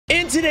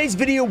In today's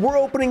video, we're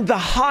opening the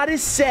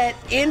hottest set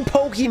in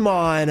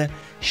Pokemon,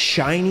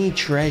 Shiny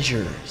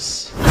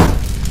Treasures.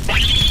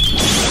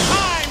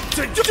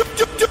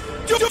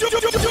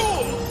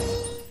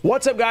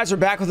 What's up, guys? We're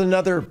back with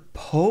another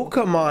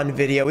Pokemon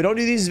video. We don't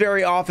do these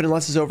very often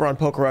unless it's over on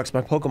Pokerux,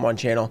 my Pokemon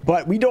channel,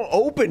 but we don't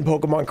open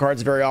Pokemon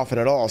cards very often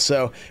at all.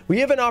 So we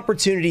have an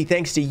opportunity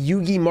thanks to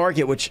Yugi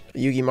Market, which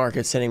Yugi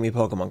Market's sending me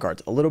Pokemon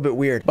cards. A little bit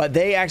weird, but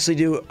they actually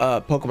do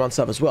Pokemon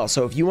stuff as well.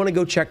 So if you want to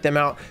go check them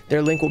out,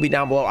 their link will be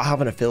down below. I'll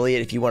have an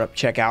affiliate if you want to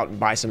check out and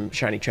buy some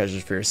shiny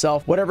treasures for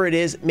yourself. Whatever it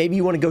is, maybe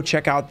you want to go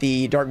check out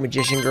the Dark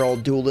Magician Girl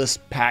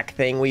Duelist pack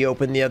thing we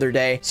opened the other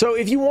day. So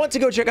if you want to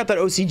go check out that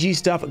OCG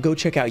stuff, go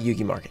check out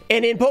Yugi Market.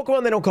 And in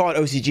Pokemon, they don't call it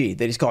OCG.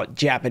 They just call it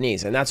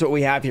Japanese. And that's what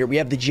we have here. We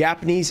have the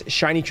Japanese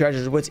Shiny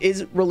Treasures, which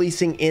is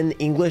releasing in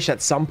English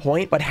at some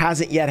point, but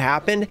hasn't yet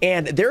happened.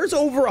 And there's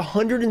over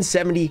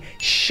 170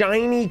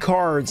 shiny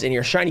cards in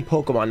here. Shiny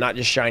Pokemon, not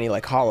just shiny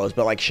like hollows,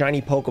 but like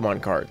shiny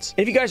Pokemon cards.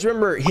 And if you guys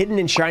remember, Hidden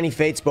and Shiny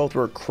Fates both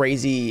were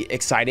crazy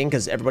exciting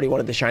because everybody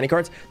wanted the shiny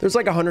cards. There's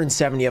like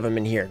 170 of them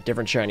in here,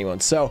 different shiny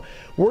ones. So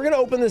we're going to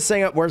open this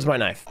thing up. Where's my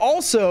knife?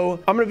 Also,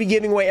 I'm going to be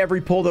giving away every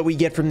pull that we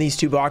get from these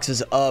two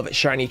boxes of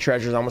Shiny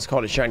Treasures. I almost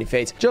called it Shiny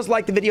Fates. Just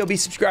like the video, be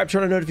subscribed,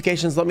 turn on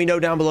notifications. Let me know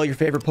down below your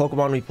favorite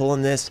Pokemon we pull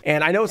in this.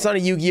 And I know it's not a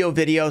Yu-Gi-Oh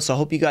video, so I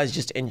hope you guys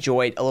just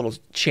enjoyed a little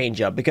change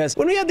up, because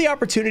when we had the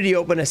opportunity to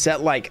open a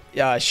set like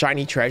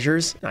Shiny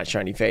Treasures, not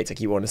Shiny Fates, I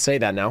keep wanting to say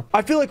that now,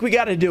 I feel like we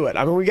got to do it.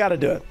 I mean, we got to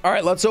do it. All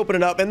right, let's open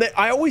it up. And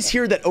I always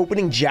hear that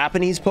opening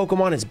Japanese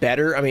Pokemon is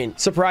better. I mean,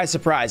 surprise,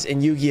 surprise,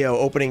 in Yu-Gi-Oh,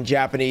 opening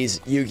Japanese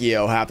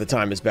Yu-Gi-Oh half the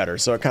time is better.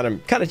 So it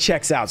kind of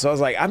checks out. So I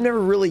was like, I've never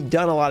really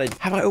done a lot of,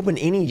 have I opened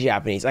any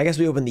Japanese? I guess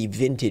we opened the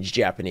vintage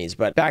Japanese,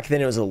 but back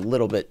then it was a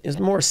little bit, it was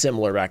more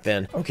similar back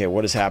then. Okay,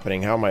 what is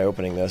happening? How am I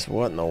opening this?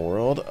 What in the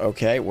world?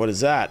 Okay, what is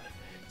that?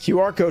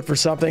 QR code for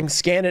something.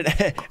 Scan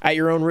it at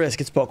your own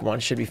risk. It's Pokemon.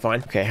 It should be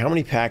fine. Okay, how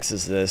many packs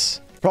is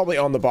this? Probably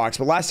on the box,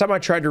 but last time I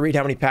tried to read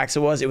how many packs it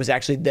was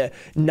actually the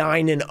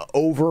 9 and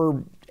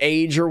over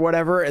age or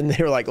whatever, and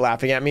they were like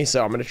laughing at me,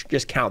 so I'm gonna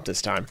just count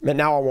this time. But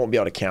now I won't be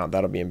able to count.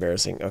 That'll be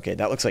embarrassing. Okay,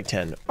 that looks like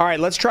 10. All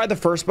right, let's try the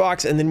first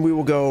box, and then we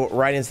will go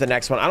right into the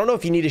next one. I don't know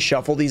if you need to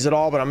shuffle these at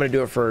all, but I'm gonna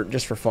do it for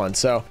just for fun.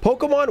 So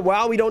Pokemon,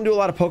 while we don't do a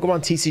lot of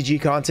Pokemon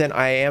TCG content,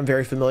 I am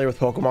very familiar with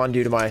Pokemon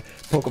due to my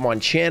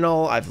Pokemon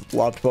channel. I've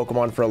loved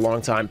Pokemon for a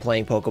long time,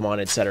 playing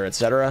Pokemon, etc.,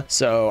 etc.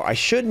 So I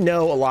should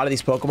know a lot of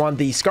these Pokemon.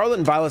 The Scarlet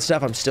and Violet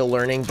stuff I'm still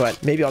learning,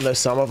 but maybe I'll know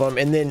some of them.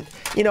 And then,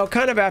 you know,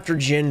 kind of after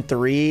Gen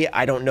 3,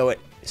 I don't know it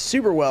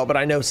super well, but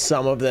I know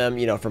some of them,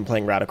 you know, from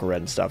playing Radical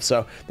Red and stuff.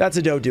 So that's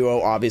a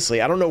Doduo,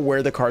 obviously. I don't know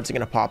where the cards are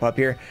going to pop up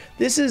here.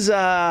 This is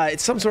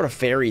it's some sort of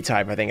fairy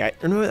type, I think.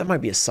 Or no, that might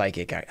be a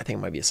psychic. I think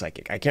it might be a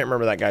psychic. I can't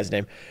remember that guy's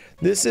name.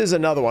 This is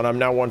another one. I'm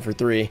now 1 for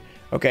 3.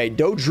 Okay,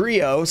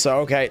 Dodrio. So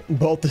okay,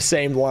 both the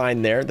same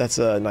line there. That's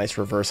a nice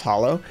reverse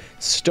holo.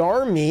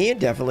 Starmie,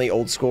 definitely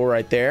old school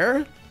right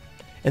there.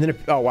 And then,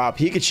 oh wow,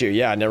 Pikachu.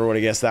 Yeah, I never would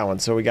have guessed that one.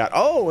 So we got,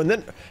 oh, and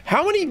then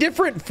how many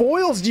different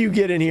foils do you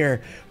get in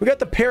here? We got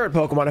the parrot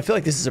Pokemon. I feel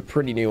like this is a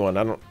pretty new one.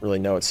 I don't really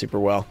know it super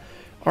well.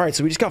 All right,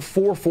 so we just got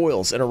 4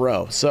 foils in a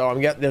row. So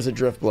I'm getting, there's a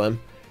Drifblim.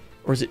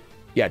 Or is it?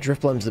 Yeah,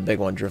 Drifblim's the big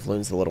one.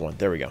 Drifloon's the little one.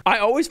 There we go. I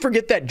always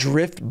forget that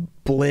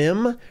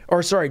Drifblim,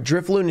 or sorry,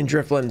 Drifloon and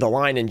Drifblim, the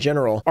line in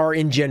general, are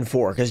in Gen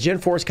 4. Because Gen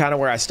 4 is kind of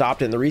where I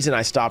stopped. And the reason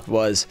I stopped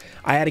was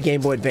I had a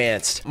Game Boy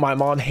Advance. My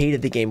mom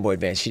hated the Game Boy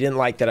Advance. She didn't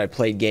like that I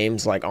played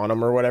games like on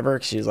them or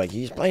whatever. She was like,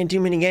 you're playing too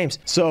many games.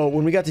 So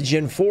when we got to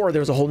Gen 4, there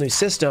was a whole new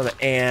system.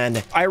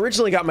 And I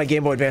originally got my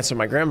Game Boy Advance from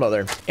my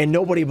grandmother. And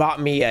nobody bought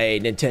me a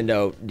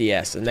Nintendo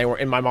DS.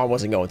 And my mom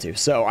wasn't going to.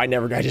 So I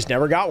just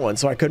never got one.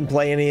 So I couldn't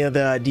play any of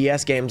the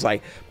DS games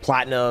like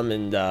Platinum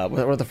and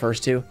what were the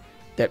first two?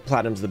 That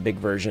Platinum's the big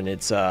version.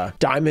 It's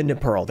Diamond and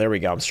Pearl. There we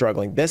go. I'm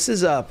struggling. This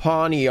is a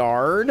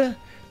Pawniard,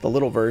 the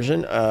little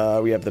version.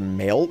 We have the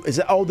male. Is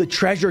it? Oh, the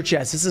treasure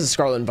chest. This is a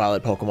Scarlet and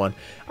Violet Pokemon.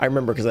 I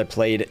remember because I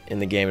played in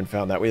the game and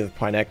found that. We have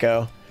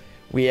Pineco.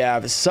 We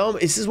have some,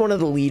 this is one of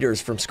the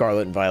leaders from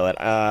Scarlet and Violet.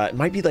 It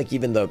might be like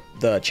even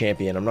the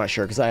champion. I'm not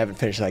sure because I haven't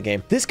finished that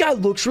game. This guy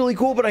looks really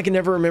cool, but I can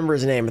never remember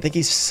his name. I think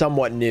he's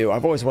somewhat new.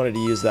 I've always wanted to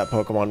use that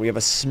Pokemon. We have a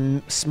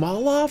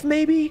Smoloff,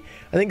 maybe?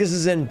 I think this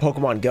is in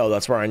Pokemon Go.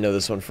 That's where I know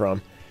this one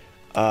from.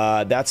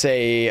 That's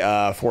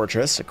a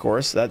Fortress, of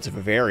course. That's a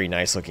very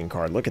nice looking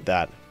card. Look at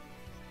that.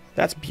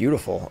 That's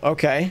beautiful.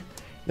 Okay.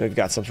 Then we've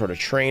got some sort of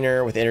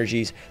trainer with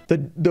energies. The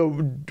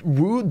Dougwulo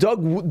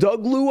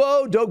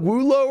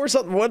or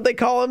something. What did they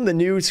call him? The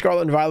new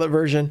Scarlet and Violet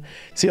version.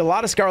 See, a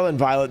lot of Scarlet and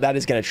Violet. That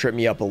is going to trip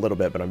me up a little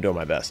bit, but I'm doing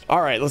my best.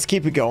 All right, let's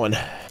keep it going.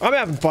 I'm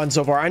having fun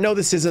so far. I know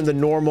this isn't the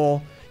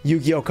normal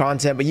Yu-Gi-Oh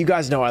content, but you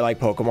guys know I like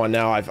Pokemon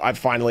now. I've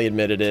finally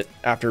admitted it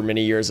after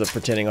many years of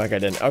pretending like I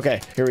didn't. Okay,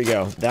 here we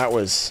go. That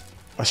was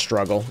a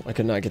struggle. I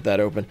could not get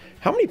that open.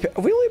 How many?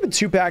 We only have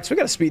 2 packs. We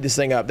got to speed this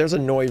thing up. There's a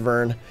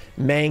Noivern,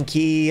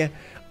 Mankey.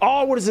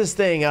 Oh, what is this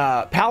thing?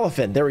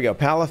 Palafin. There we go.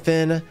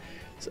 Palafin.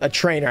 A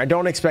trainer.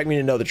 Don't expect me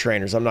to know the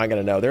trainers. I'm not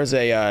going to know. There's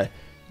a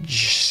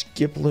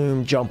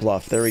Skiploom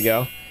Jumpluff. There we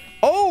go.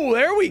 Oh,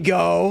 there we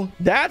go.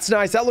 That's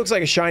nice. That looks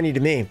like a shiny to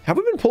me. Have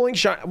we been pulling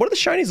shiny? What do the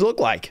shinies look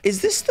like?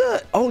 Is this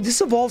the... Oh, this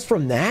evolves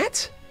from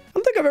that? I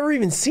don't think I've ever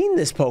even seen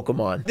this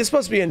Pokemon. This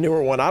must be a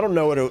newer one. I don't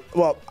know what it...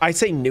 Well, I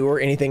say newer.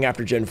 Anything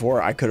after Gen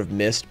 4 I could have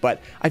missed, but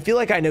I feel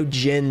like I know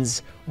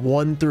Gens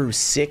 1 through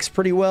 6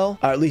 pretty well.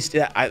 At least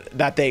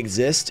that they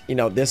exist. You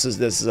know, this is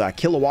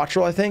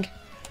Kilowattrel, I think.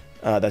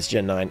 That's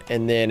Gen 9.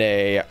 And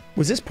then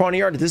was this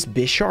Pawniard? Is this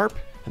Bisharp?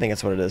 I think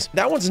that's what it is.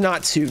 That one's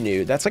not too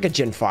new. That's like a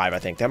Gen 5, I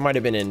think. That might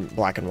have been in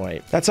black and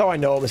white. That's how I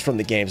know it was from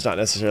the games, not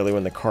necessarily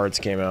when the cards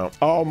came out.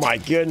 Oh my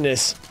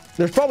goodness.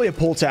 There's probably a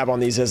pull tab on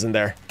these, isn't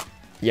there?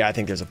 Yeah, I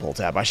think there's a pull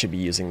tab. I should be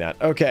using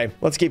that. Okay,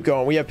 let's keep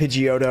going. We have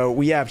Pidgeotto.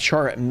 We have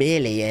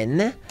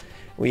Charmeleon.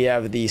 We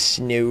have the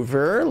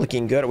Snover.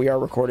 Looking good. We are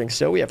recording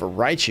still. We have a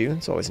Raichu.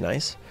 It's always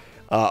nice.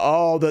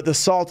 Oh, the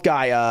salt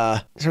guy,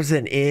 starts with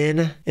an N,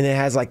 and it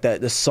has like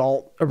the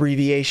salt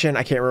abbreviation.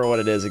 I can't remember what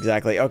it is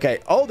exactly. Okay.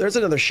 Oh, there's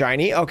another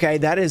shiny. Okay,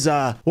 that is,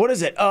 what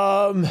is it?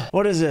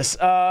 What is this?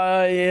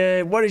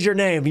 Yeah, what is your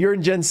name? You're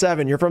in Gen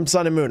 7. You're from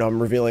Sun and Moon.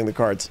 I'm revealing the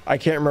cards. I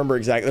can't remember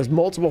exactly. There's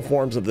multiple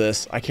forms of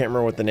this. I can't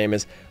remember what the name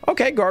is.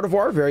 Okay,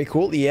 Gardevoir. Very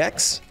cool.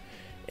 EX.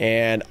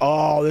 And,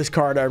 oh, this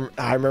card,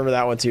 I remember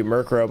that one too,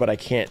 Murkrow, but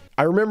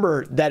I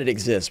remember that it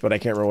exists, but I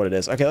can't remember what it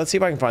is. Okay, let's see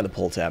if I can find the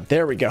pull tab.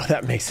 There we go.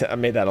 That makes it, I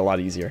made that a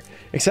lot easier.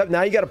 Except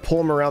now you got to pull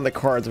them around the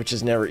cards, which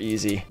is never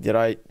easy. Did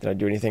I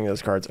do anything with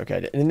those cards?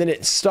 Okay, and then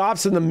it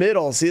stops in the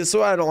middle. See, this is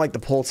why I don't like the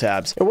pull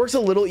tabs. It works a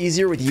little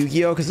easier with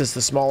Yu-Gi-Oh! Because it's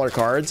the smaller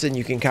cards, and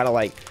you can kind of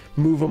like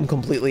move them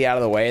completely out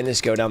of the way and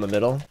just go down the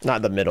middle.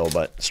 Not the middle,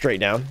 but straight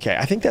down. Okay,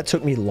 I think that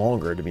took me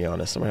longer, to be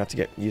honest. I'm gonna have to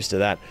get used to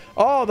that.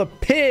 Oh, the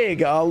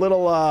pig, a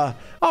little,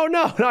 oh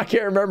no, I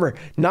can't remember.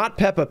 Not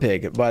Peppa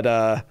Pig, but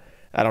I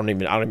don't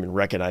even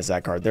recognize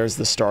that card. There's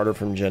the starter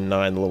from Gen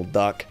 9, the little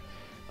duck.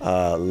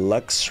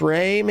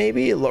 Luxray,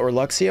 maybe? Or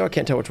Luxio? I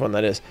can't tell which one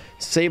that is.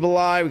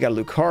 Sableye, we got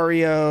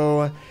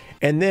Lucario.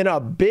 And then a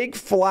big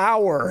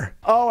flower.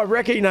 Oh, I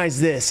recognize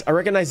this. I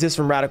recognize this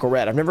from Radical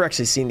Red. I've never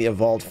actually seen the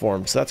evolved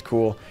form, so that's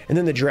cool. And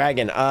then the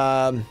dragon.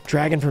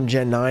 Dragon from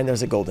Gen 9.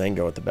 There's a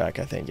Goldango at the back,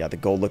 I think. Yeah, the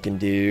gold-looking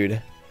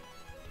dude.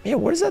 Yeah,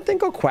 what does that thing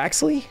called?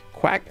 Quaxley?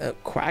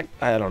 Quack?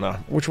 I don't know.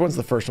 Which one's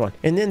the first one?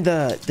 And then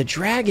the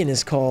dragon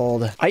is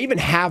called... I even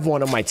have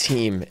one on my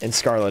team in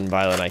Scarlet and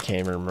Violet. I can't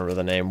even remember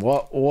the name.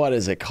 What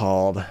is it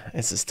called?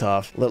 This is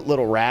tough.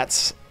 Little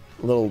rats.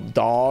 Little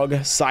dog.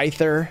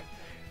 Scyther.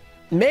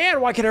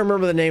 Man, why can't I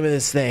remember the name of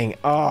this thing?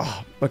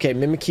 Oh, okay,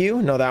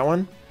 Mimikyu, know that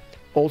one.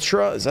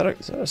 Ultra, is that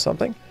a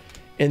something?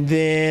 And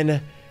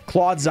then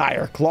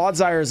Clodsire.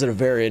 Clodsire is a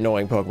very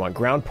annoying Pokemon.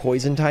 Ground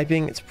poison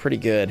typing, it's pretty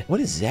good. What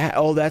is that?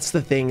 Oh, that's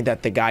the thing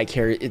that the guy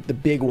carries, the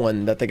big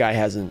one that the guy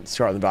has in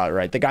Scarlet and Violet,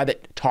 right? The guy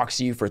that talks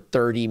to you for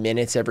 30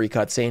 minutes every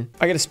cutscene.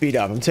 I gotta speed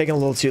up, I'm taking a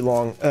little too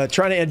long.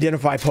 Trying to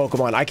identify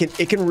Pokemon.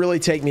 It can really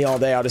take me all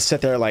day. I'll just sit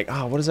there like,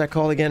 oh, what is that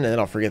called again? And then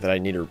I'll forget that I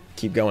need to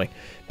keep going.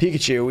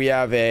 Pikachu, we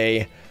have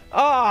a...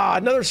 Ah,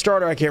 another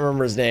starter. I can't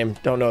remember his name.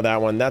 Don't know that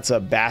one. That's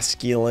a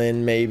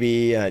Basculin,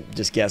 maybe.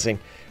 Just guessing.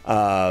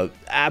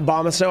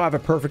 Abomasnow. I have a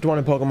perfect one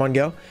in Pokemon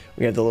Go.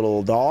 We have the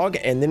little dog.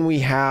 And then we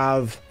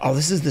have... Oh,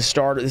 this is the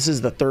starter. This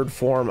is the third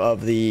form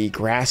of the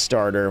grass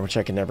starter, which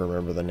I can never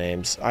remember the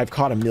names. I've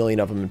caught a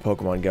million of them in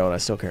Pokemon Go, and I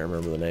still can't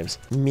remember the names.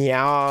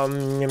 Meow...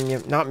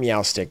 Not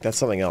Meowstick. That's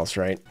something else,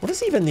 right? What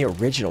is even the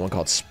original one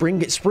called?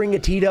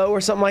 Springatito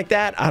or something like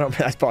that? I don't...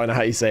 That's probably not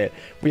how you say it.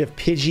 We have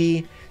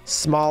Pidgey...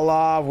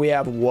 Smolov, we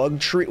have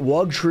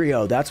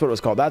Wugtrio, that's what it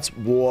was called. That's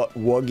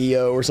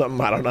Wugio or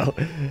something, I don't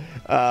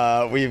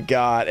know. We've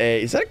got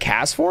is that a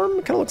cast form?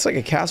 It kind of looks like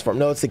a cast form.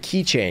 No, it's the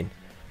keychain.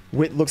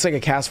 It looks like a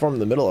cast form in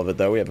the middle of it,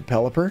 though. We have a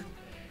Pelipper.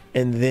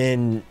 And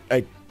then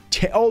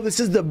oh, this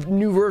is the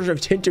new version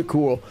of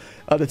Tentacruel.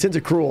 The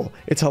Tentacruel.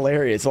 It's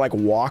hilarious. It like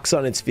walks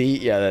on its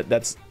feet. Yeah,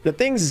 the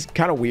thing's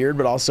kind of weird,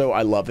 but also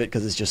I love it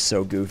because it's just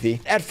so goofy.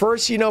 At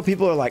first, you know,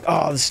 people are like,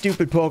 oh, the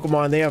stupid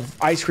Pokemon. They have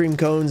ice cream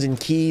cones and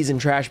keys and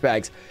trash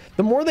bags.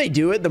 The more they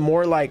do it, the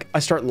more like I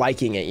start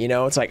liking it, you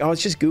know? It's like, oh,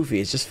 it's just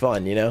goofy. It's just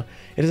fun, you know?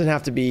 It doesn't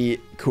have to be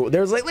cool.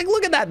 There's like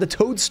look at that. The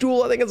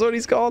Toadstool, I think is what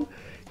he's called.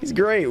 He's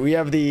great. We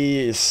have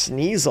the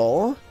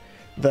Sneasel.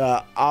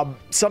 The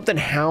something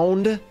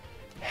Hound.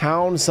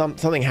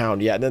 Something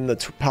Hound, yeah. Then the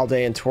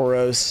Paldean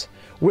Tauros.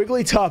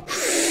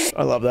 Wigglytuff.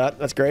 I love that.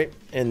 That's great.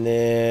 And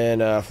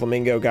then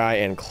Flamingo Guy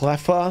and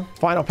Cleffa.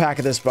 Final pack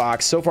of this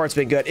box. So far, it's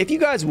been good. If you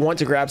guys want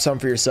to grab some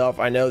for yourself,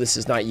 I know this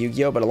is not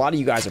Yu-Gi-Oh, but a lot of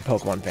you guys are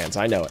Pokemon fans.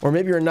 I know it. Or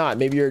maybe you're not.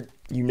 Maybe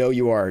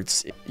you are.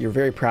 You're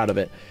very proud of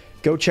it.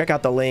 Go check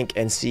out the link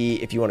and see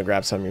if you want to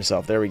grab some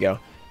yourself. There we go.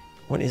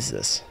 What is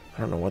this? I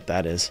don't know what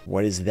that is.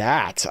 What is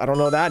that? I don't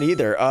know that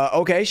either.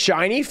 Okay,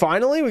 shiny,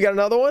 finally. We got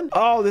another one.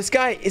 Oh, is this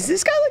guy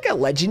like a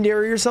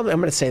legendary or something? I'm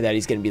going to say that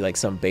he's going to be like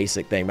some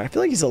basic thing, but I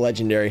feel like he's a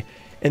legendary.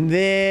 And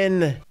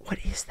then, what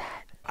is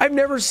that? I've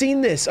never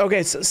seen this.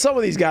 Okay, so some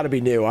of these got to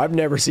be new. I've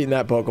never seen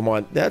that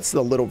Pokemon. That's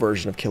the little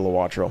version of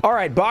Kilowattrel. All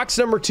right, box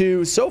number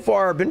 2. So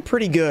far, been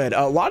pretty good.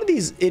 A lot of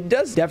these, it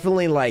does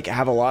definitely like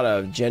have a lot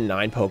of Gen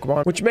 9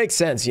 Pokemon, which makes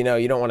sense. You know,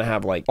 you don't want to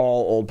have like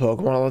all old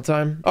Pokemon all the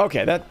time.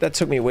 Okay, that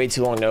took me way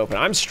too long to open.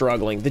 I'm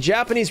struggling. The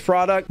Japanese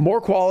product,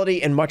 more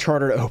quality and much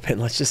harder to open.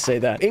 Let's just say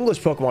that.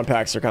 English Pokemon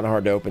packs are kind of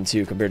hard to open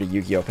too compared to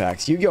Yu-Gi-Oh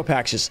packs. Yu-Gi-Oh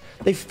packs just,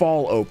 they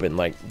fall open.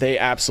 Like they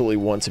absolutely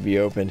want to be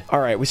opened. All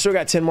right, we still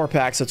got 10 more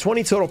packs. So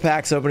 20 total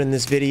packs open in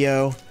this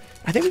video.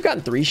 I think we've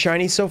gotten 3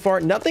 shinies so far.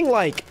 Nothing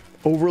like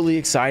overly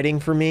exciting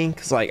for me,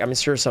 because like I'm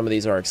sure some of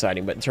these are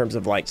exciting, but in terms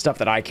of like stuff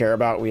that I care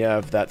about, we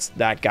have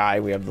that guy.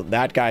 We have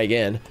that guy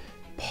again.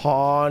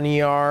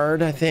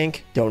 Pawniard, I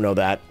think. Don't know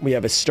that. We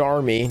have a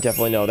Starmie.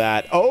 Definitely know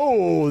that.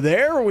 Oh,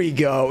 there we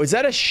go. Is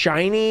that a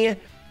shiny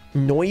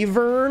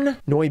Noivern?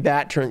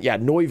 Noibat turn. Yeah,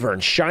 Noivern.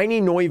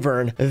 Shiny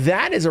Noivern.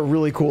 That is a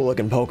really cool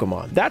looking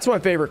Pokemon. That's my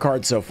favorite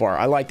card so far.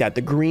 I like that.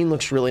 The green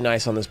looks really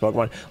nice on this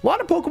Pokemon. A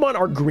lot of Pokemon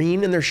are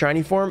green in their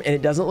shiny form and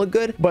it doesn't look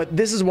good, but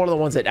this is one of the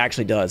ones that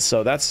actually does.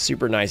 So that's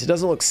super nice. It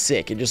doesn't look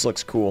sick. It just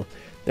looks cool.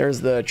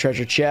 There's the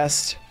treasure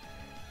chest.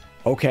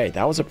 Okay,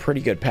 that was a pretty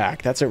good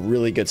pack. That's a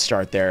really good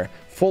start there.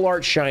 Full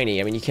art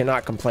shiny. I mean, you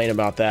cannot complain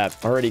about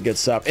that. Already good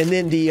stuff. And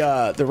then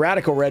the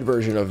radical red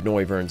version of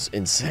Noivern's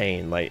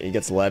insane. Like, it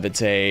gets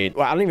levitate.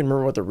 Well, I don't even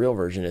remember what the real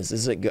version is.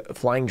 Is it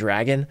flying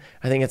dragon?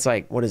 I think it's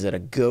like, what is it? A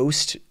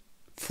ghost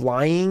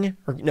flying?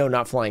 Or no,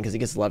 not flying because it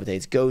gets levitate.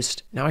 It's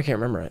ghost. Now I can't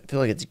remember. I feel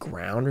like it's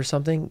ground or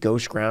something.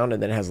 Ghost ground,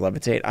 and then it has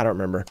levitate. I don't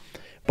remember.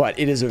 But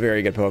it is a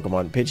very good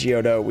Pokemon.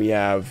 Pidgeotto, we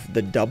have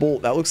the double.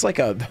 That looks like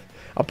a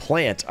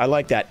plant. I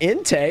like that.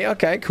 Entei.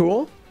 Okay,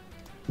 cool.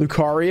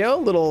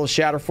 Lucario, little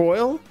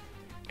Shatterfoil,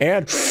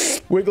 and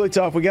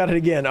Wigglytuff. We got it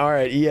again. All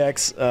right,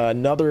 EX.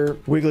 Another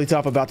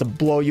Wigglytuff about to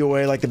blow you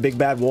away like the big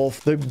bad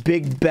wolf. The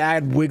big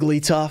bad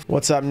Wigglytuff.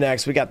 What's up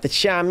next? We got the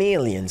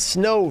Charmeleon,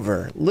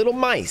 Snover, Little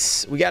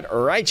Mice. We got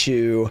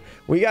Raichu.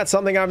 We got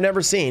something I've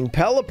never seen,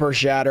 Pelipper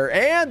Shatter,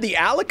 and the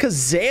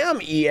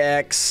Alakazam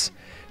EX.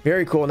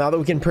 Very cool. Now that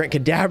we can print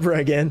Kadabra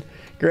again.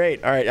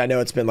 Great. All right, I know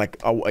it's been like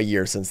a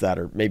year since that,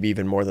 or maybe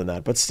even more than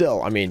that, but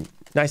still, I mean,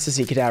 nice to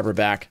see Kadabra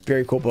back.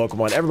 Very cool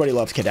Pokemon. Everybody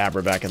loved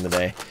Kadabra back in the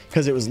day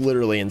because it was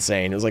literally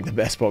insane. It was like the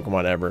best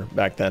Pokemon ever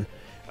back then.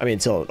 I mean,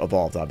 until it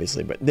evolved,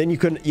 obviously, but then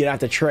you'd have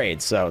to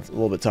trade, so it's a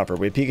little bit tougher.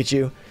 We have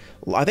Pikachu.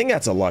 I think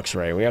that's a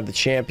Luxray. We have the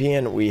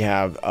Champion. We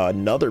have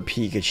another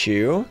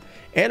Pikachu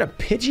and a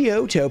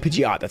Pidgeotto.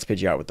 Pidgeot. That's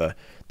Pidgeot with the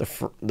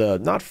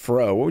not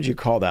fro. What would you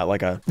call that?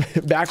 Like a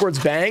backwards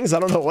bangs? I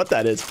don't know what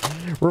that is.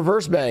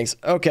 Reverse bangs.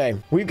 Okay.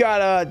 We've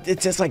got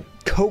it's just like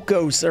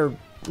Cocos, or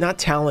not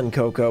Talon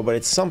Coco, but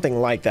it's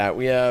something like that.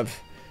 We have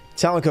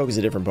Talon Coco is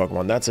a different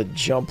Pokemon. That's a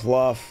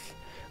Jumpluff,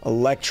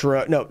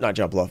 Electro. No, not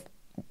Jumpluff.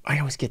 I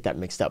always get that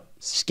mixed up.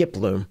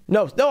 Skiploom.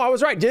 No, I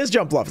was right. It is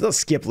Jumpluff. No,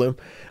 Skiploom.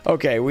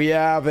 Okay, we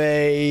have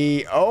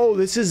a... Oh,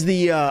 this is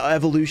the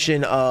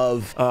evolution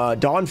of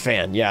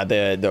Donphan. Yeah,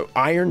 the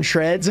Iron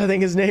Shreds, I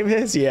think his name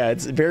is. Yeah,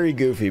 it's very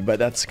goofy, but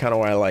that's kind of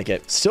why I like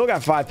it. Still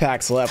got 5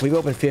 packs left. We've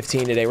opened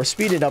 15 today. We're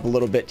speeding up a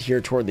little bit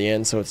here toward the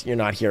end, so you're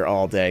not here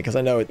all day, because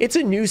I know it's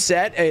a new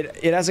set.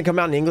 It hasn't come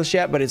out in English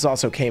yet, but it's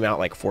also came out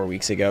like 4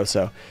 weeks ago,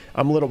 so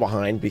I'm a little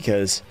behind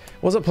because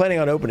I wasn't planning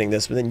on opening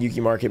this, but then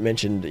Yuki Market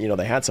mentioned, you know,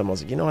 they had some. I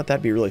was like, you know what,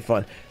 that'd be really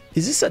fun.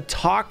 Is this a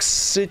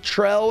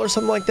Toxitrel or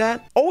something like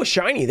that? Oh, a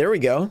shiny. There we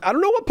go. I don't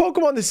know what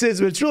Pokemon this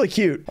is, but it's really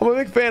cute. I'm a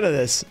big fan of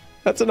this.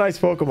 That's a nice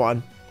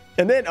Pokemon.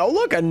 And then, oh,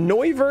 look, a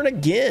Noivern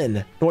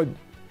again. It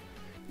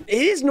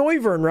is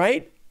Noivern,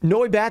 right?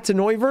 Noibat to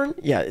Noivern?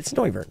 Yeah, it's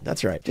Noivern.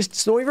 That's right. Just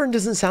Noivern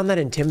doesn't sound that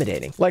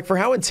intimidating. Like, for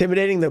how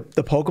intimidating the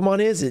Pokemon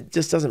is, it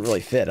just doesn't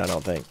really fit, I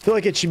don't think. I feel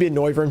like it should be a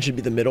Noivern, should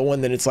be the middle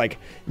one, then it's like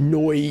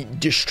Noi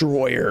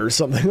Destroyer or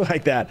something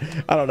like that.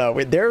 I don't know.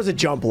 Wait, there's a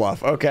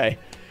Jumpluff. Okay.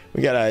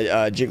 We got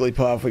a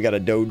Jigglypuff, we got a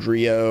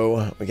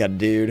Dodrio, we got a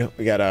Dude,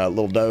 we got a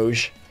little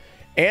Doge,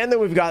 and then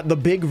we've got the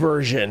big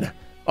version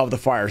of the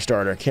Fire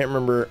Starter. Can't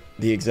remember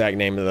the exact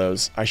name of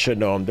those. I should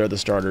know them. They're the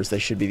starters. They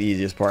should be the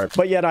easiest part,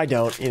 but yet I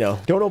don't, you know.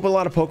 Don't open a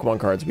lot of Pokemon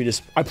cards.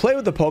 I play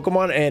with the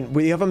Pokemon, and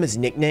we have them as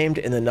nicknamed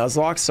in the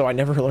Nuzlocke, so I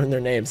never learn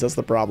their names. That's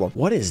the problem.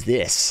 What is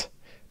this?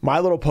 My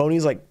Little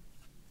Pony's like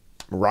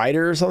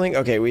Rider or something?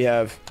 Okay, we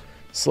have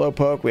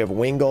Slowpoke, we have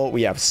Wingull,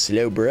 we have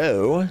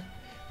Slowbro.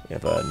 We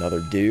have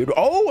another Dude.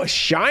 Oh, a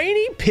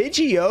shiny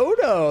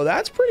Pidgeotto.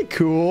 That's pretty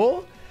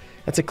cool.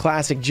 That's a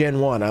classic Gen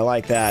 1. I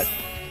like that.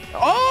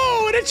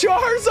 Oh, and a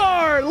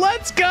Charizard.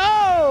 Let's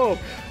go.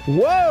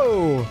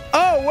 Whoa.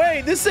 Oh,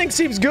 wait. This thing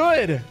seems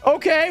good.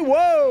 Okay.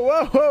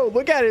 Whoa.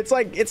 Look at it. It's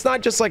like, it's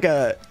not just like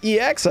a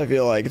EX, I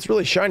feel like. It's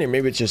really shiny.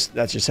 Maybe it's just,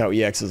 that's just how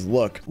EXs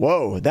look.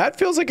 Whoa. That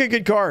feels like a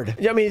good card.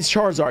 I mean, it's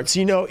Charizard, so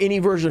you know any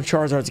version of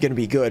Charizard is going to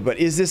be good. But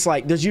is this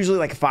like, there's usually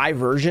like 5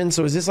 versions.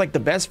 So is this like the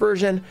best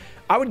version?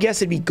 I would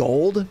guess it'd be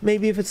gold,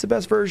 maybe, if it's the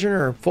best version,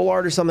 or full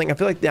art or something. I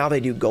feel like now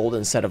they do gold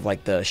instead of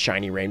like the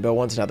shiny rainbow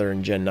ones. Now they're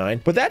in Gen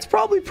 9. But that's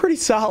probably pretty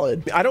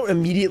solid. I don't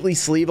immediately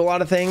sleeve a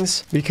lot of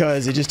things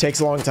because it just takes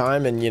a long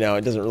time, and you know,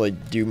 it doesn't really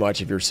do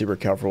much if you're super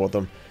careful with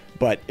them.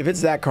 But if it's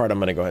that card, I'm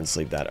going to go ahead and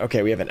sleeve that.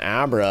 Okay, we have an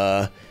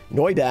Abra,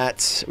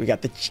 Noibat. We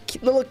got the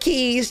little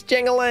keys,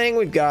 Jangalang.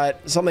 We've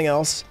got something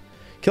else,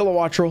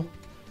 Kilowattrel,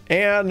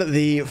 and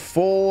the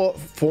full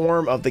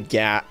form of the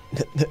gas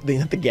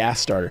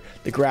starter,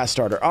 the grass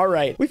starter. All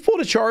right, we've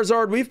pulled a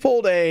Charizard. We've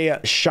pulled a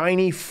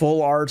shiny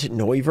full art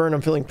Noivern.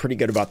 I'm feeling pretty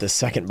good about this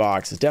second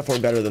box. It's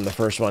definitely better than the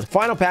first one.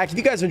 Final pack. If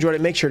you guys enjoyed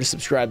it, make sure to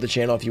subscribe to the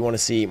channel. If you want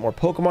to see more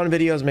Pokemon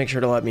videos, make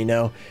sure to let me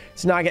know.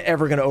 It's not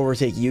ever going to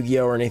overtake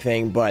Yu-Gi-Oh or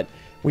anything, but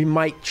we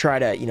might try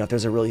to, you know, if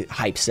there's a really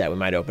hype set, we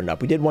might open it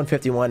up. We did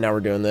 151, now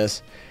we're doing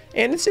this.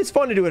 And it's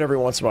fun to do it every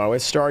once in a while. We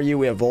have Staryu,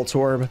 we have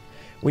Voltorb,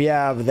 we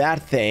have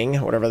that thing,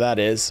 whatever that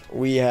is.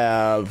 We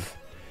have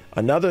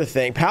another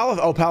thing,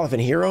 Palafin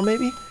Hero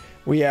maybe?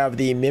 We have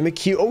the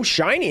Mimikyu. Oh,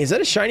 shiny. Is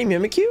that a shiny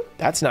Mimikyu?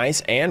 That's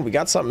nice. And we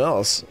got something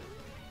else.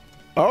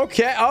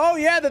 Okay. Oh,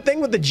 yeah, the thing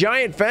with the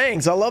giant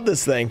fangs. I love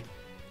this thing.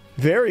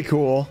 Very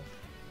cool.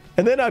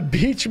 And then a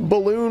beach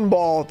balloon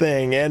ball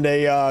thing and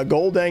a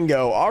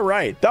Goldengo. All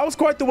right. That was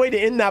quite the way to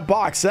end that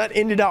box. That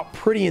ended out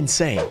pretty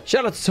insane.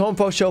 Shout out to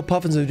Tomfo Show,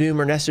 Puffins of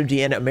Doom, Ernesto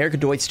Deanna, America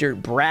Deutster,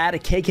 Brad,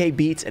 KK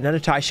Beats,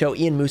 Ananatai Show,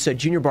 Ian Musa,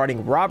 Junior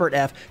Barding, Robert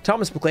F.,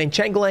 Thomas McLean,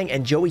 Changalang,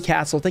 and Joey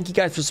Castle. Thank you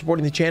guys for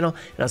supporting the channel,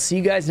 and I'll see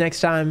you guys next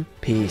time.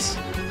 Peace.